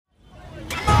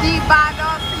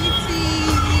Ibadan City.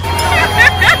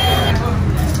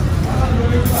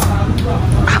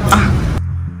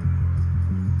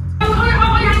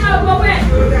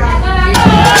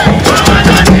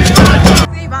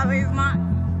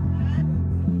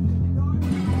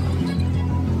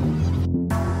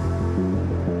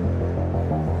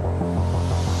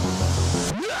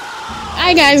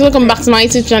 Hi guys, welcome back to my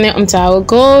YouTube channel. I'm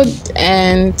Taiwo,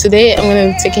 and today I'm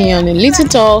going to be taking you on a little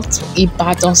tour to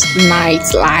Ibadan's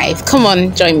nightlife. Come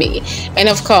on, join me. And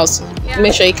of course,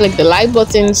 make sure you click the like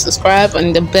button, subscribe,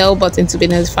 and the bell button to be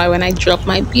notified when I drop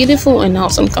my beautiful and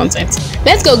awesome content.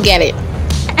 Let's go get it.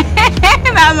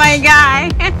 That's my guy.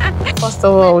 First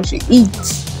of all, we should eat.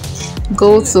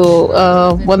 Go to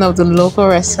one of the local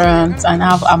restaurants and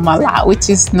have Amala, which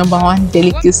is #1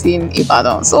 delicacy in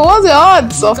Ibadan. So what's the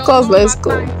odds? Of course, let's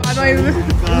go.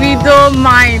 We don't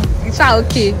mind. It's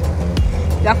okay.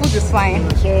 The food is fine.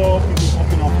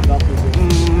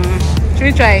 Should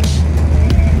we try?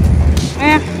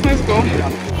 Yeah, let's go.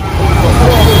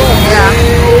 Yeah.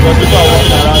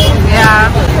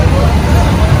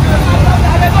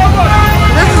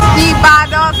 This is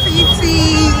Ibadan City.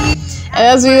 And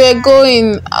as we were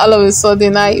going, all of a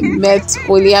sudden I met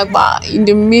Oliagba in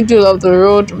the middle of the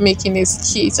road making his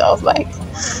skit. I was like,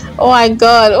 oh my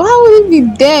god, why would he be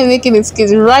there making his skit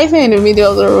right there in the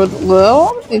middle of the road?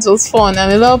 Well, it was fun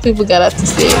and a lot of people gathered to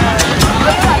stay.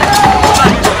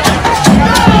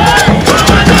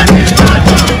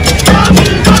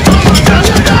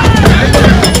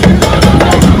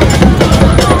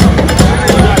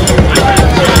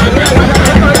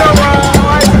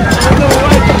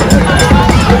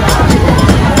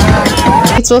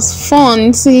 It was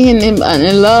fun seeing him and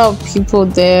a lot of people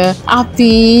there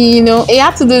happy, you know. He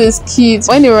had to do this skit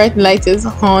when the red light is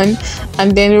on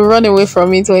and then run away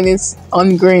from it when it's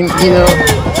on green, you know.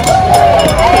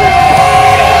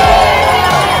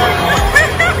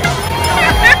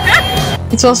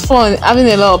 It was fun having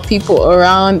a lot of people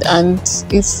around, and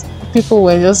people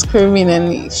were just screaming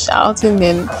and shouting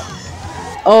and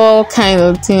all kinds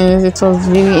of things. It was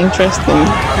really interesting.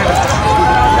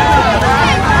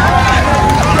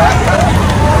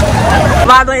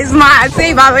 Ibadan is mad.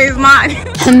 Say Ibadan is mad.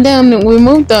 And then we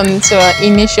moved on to our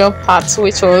initial part,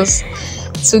 which was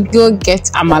to go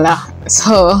get Amala.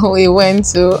 So we went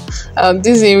to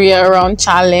this area around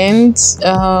Challenge.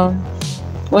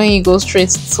 When you go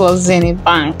straight towards Zenith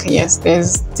Bank, yes,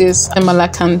 there's this Amala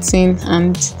canteen,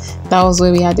 and that was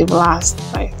where we had a blast,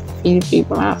 like really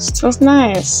blast. It was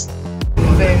nice.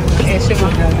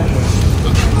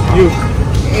 You.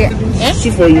 Yeah.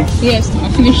 Two for you. Yes, I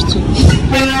finished 2.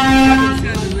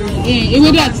 Yeah, it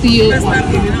would like to you.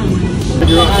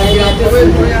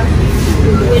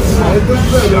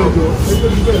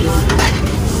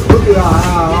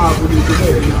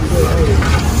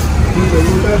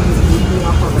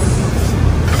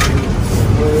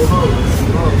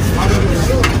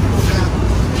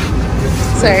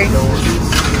 Sorry.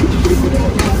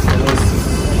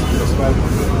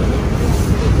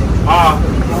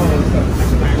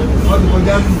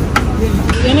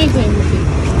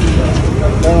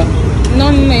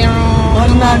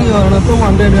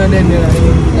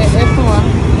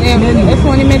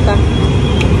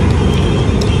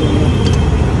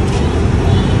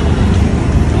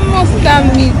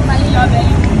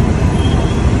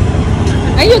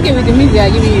 Are you okay with the meat they are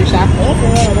giving you, Sha?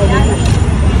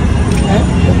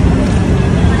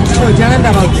 Oh, Janet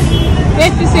about it.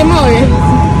 Let's see more.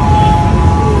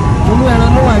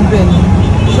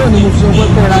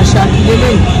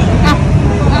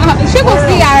 Ṣé kò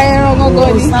sí ara ẹran gangan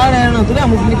ni? Sára ẹran tó dẹ̀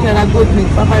mo fi ní kẹ́ra goat meat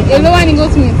pápá ìfọ̀n. Èló wá ní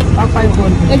goat meat? Pápá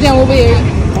ìfọ̀n. Ẹ jẹ́ wo bóyá rí.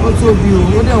 Ó tóbi o,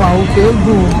 ó dẹ̀ wà òkè, ó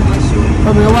dùn o.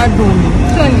 Ọbẹ̀ wa dùn o.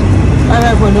 Ṣé ni? Pápá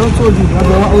ìfọ̀n ni ó tóbi,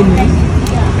 ọbẹ̀ wa ó ní.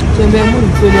 Ṣé bẹ́ẹ̀ mú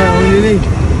ìtòlú ẹ̀rọ orílẹ̀ èdè?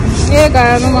 Ṣé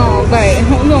gara ló máa wọ̀ gbà ẹ̀?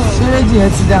 Ṣé méjì ẹ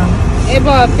ti dá? Ẹ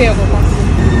bá wa fẹ́ ọ̀kọ̀ọ̀kan.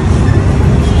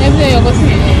 Ẹ bí ẹyọ kọ́ sí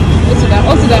ẹ̀ ó ti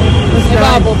dá. Ẹ bá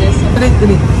wa bọ̀ bẹ̀ sí.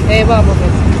 3-3. Ẹ bá wa bọ̀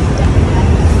bẹ̀ sí.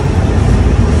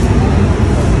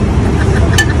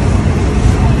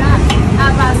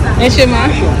 Ẹ ṣe máa.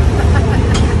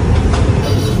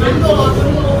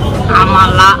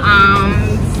 Amala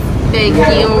it's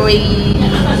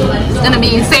gonna be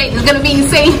insane. It's gonna be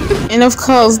insane. And of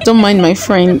course, don't mind my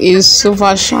friend. He's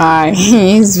super shy.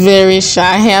 He's very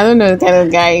shy. I don't know the kind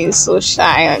of guy is so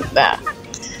shy like that.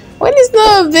 When it's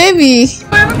not a baby.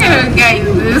 What kind of guy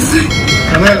is this?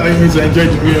 I'm not allowing you to enjoy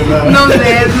the video now. No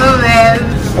less.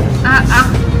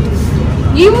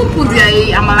 You will put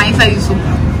the Amala inside the soup.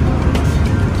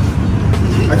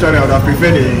 Actually, I would have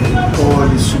preferred all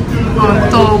the soup. On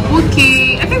top,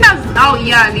 okay. I think that's how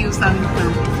they used to do.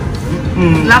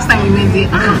 Last time we went there,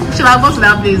 should I go to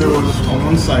that place? There was on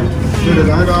one side. So there's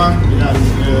another one.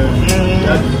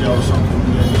 Yeah, or something.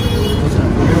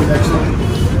 Maybe next time.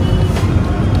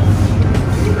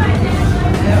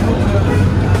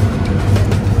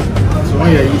 So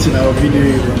when you're eating, I will video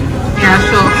you. Yeah,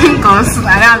 sure. Because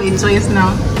I don't have a choice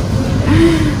now.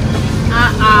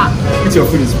 Eat your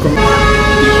food is coming.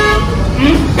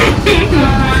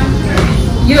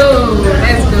 Yo,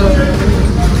 let's go.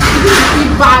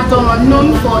 Ibadan,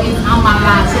 known for its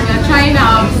Amala. So we're trying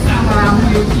out Amala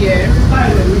milk here.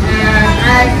 And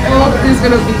I hope this is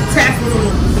going to be tasty.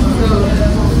 So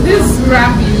this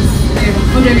wrap is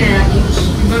 100 naira each.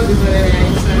 Because it's 100 naira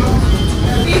each.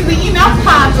 It's the inner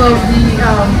part of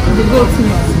the goat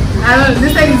meat. I don't know,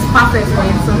 this thing is perfect for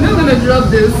it. So I'm just going to drop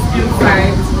this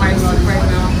inside my soup right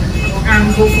now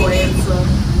and go for it. So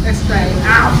let's try it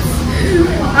out.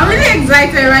 I'm really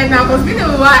excited right now because we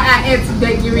know why I ate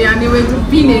bakery and they were to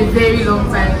been a very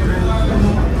long time.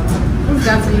 Who's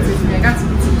got to eat it? I got to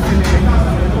eat it.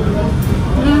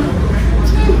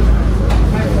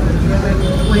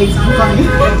 Wait, I'm coming.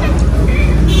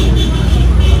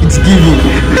 It's giving.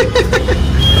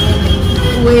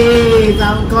 Wait,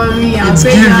 I'm coming. It's giving. I'll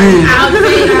say how it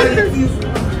is.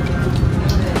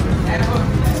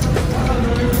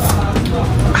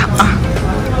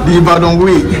 The Ibadan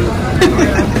way.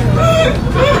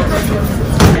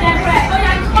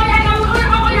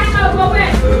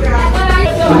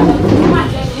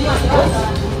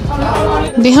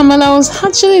 The Amala was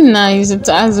actually nice. It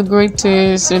has a great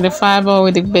taste with the fiber,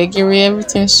 with the bakery,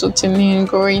 everything shooting in,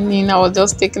 going in. I was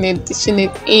just taking it, dishing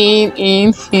it in.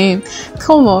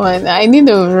 Come on, I need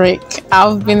a break.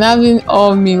 I've been having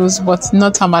all meals, but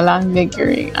not Amala and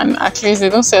bakery. And at least they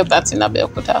don't sell that in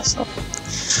Abeokuta, so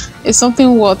it's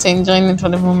something worth enjoying for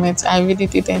the moment. I really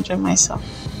did enjoy myself.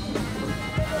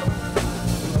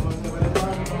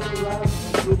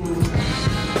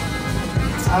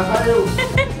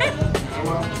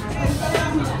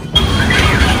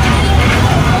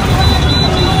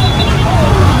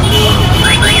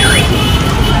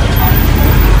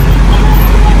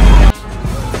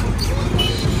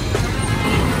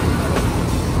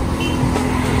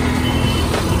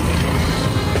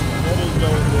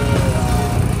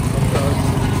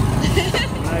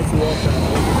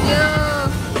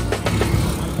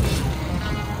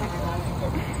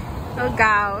 Oh,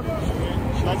 God.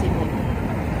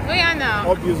 Oh, yeah, no.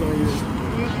 Obvious on you.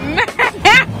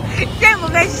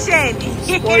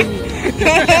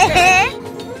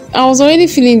 I was already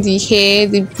feeling the air,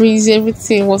 the breeze,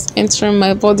 everything was entering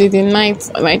my body. The night,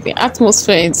 like the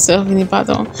atmosphere itself in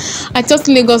Ibadan. I thought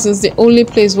Lagos is the only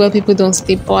place where people don't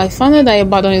sleep, but I found out that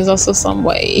Ibadan is also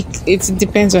somewhere. It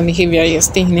depends on the area you're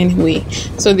staying anyway.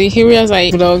 So the areas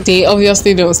I vlogged, they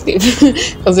obviously don't sleep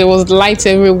because there was light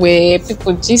everywhere,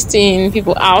 people gisting,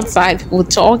 people outside, people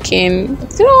talking.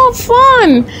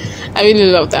 Fun. I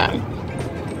really love that.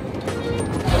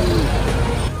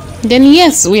 Then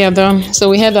yes, we are done.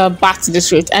 So we head back to the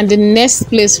street, and the next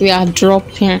place we are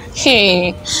dropping.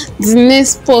 Hey, the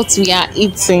next spot we are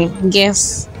eating.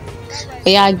 Guess.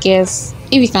 Yeah, guess.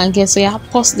 If you can guess, so yeah,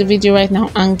 pause the video right now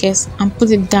and guess, and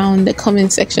put it down in the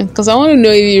comment section because I want to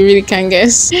know if you really can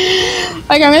guess.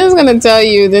 Like, I'm just gonna tell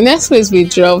you, the next place we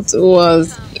dropped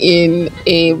was in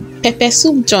a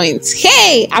Pepersoup joint.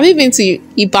 Hey, have you been to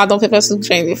Ibadan Pepersoup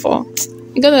joint before?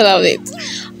 You're gonna love it.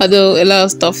 Although a lot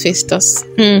of stuff faced us,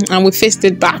 and we faced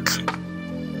it back.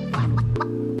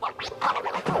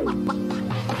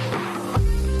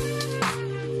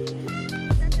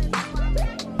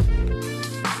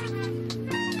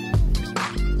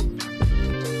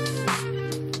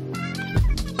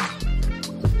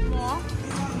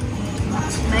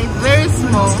 Like very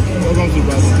small.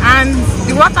 And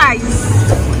the water is,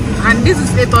 and this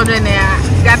is 800 naira.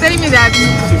 They are telling me that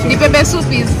the Pepersoup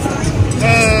is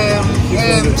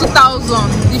 2,000.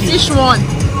 The fish one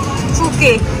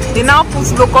 2K. They now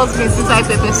put locust beans inside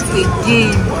Pepersoup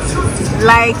again.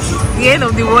 Like the end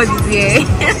of the world is here.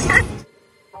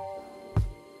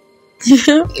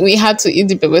 We had to eat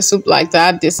the Pepersoup like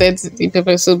that. They said the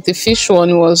Pepersoup, the fish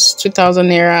one was 2,000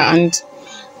 naira and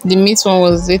the meat one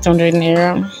was 800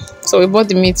 naira. So we bought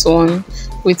the meat one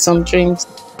with some drinks.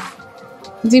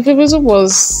 The Pepersoup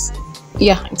was,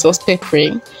 yeah, it was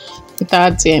peppery. It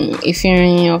had a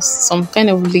feeling of some kind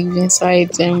of leaf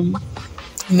inside,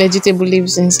 vegetable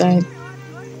leaves inside.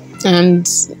 And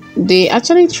they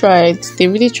actually tried, they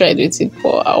really tried with it,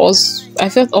 but I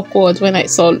felt awkward when I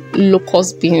saw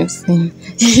locust beans in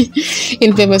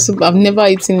Pepersoup. I've never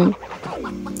eaten a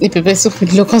Pepersoup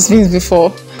with locust beans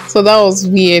before, so that was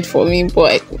weird for me.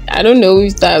 But I don't know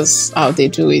if that's how they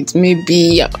do it.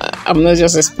 Maybe I I'm not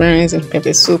just experiencing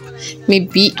pepper soup.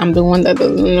 Maybe I'm the one that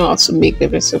doesn't know how to make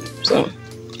pepper soup. So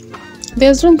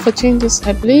there's room for changes,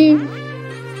 I believe.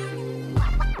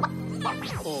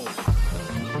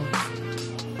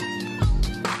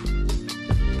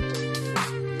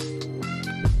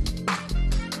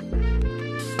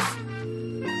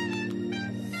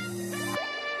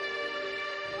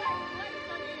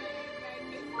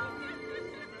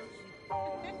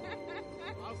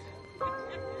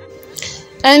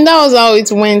 And that was how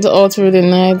it went all through the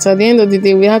night. At the end of the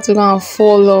day, we had to kind of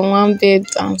fall on one bed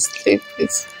and sleep.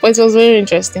 But it was very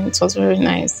interesting. It was very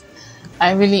nice.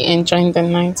 I really enjoyed the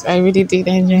night. I really did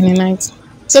enjoy the night.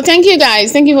 So thank you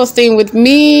guys. Thank you for staying with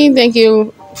me. Thank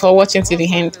you for watching to the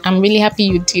end. I'm really happy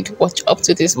you did watch up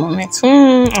to this moment.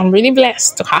 I'm really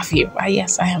blessed to have you.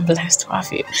 Yes, I am blessed to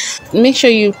have you. Make sure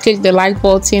you click the like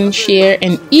button, share,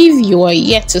 and if you are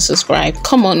yet to subscribe,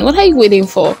 come on, what are you waiting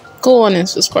for? Go on and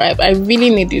subscribe. I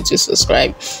really need you to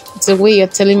subscribe. It's a way you're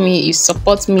telling me you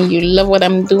support me, you love what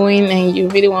I'm doing, and you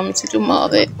really want me to do more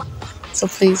of it. So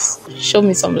please show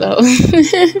me some love.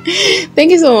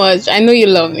 Thank you so much. I know you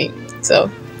love me, so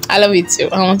I love you too.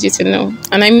 I want you to know,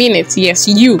 and I mean it. Yes,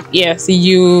 you. Yes,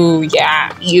 you.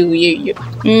 Yeah, you.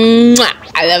 Mwah.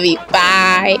 I love you.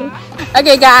 Bye.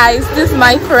 Okay, guys, this is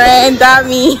my friend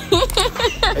Dami.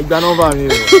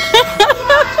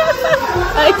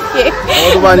 Okay.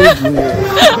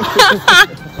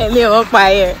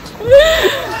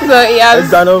 So yeah.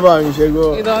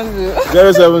 You don't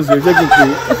do. 076, take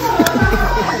it.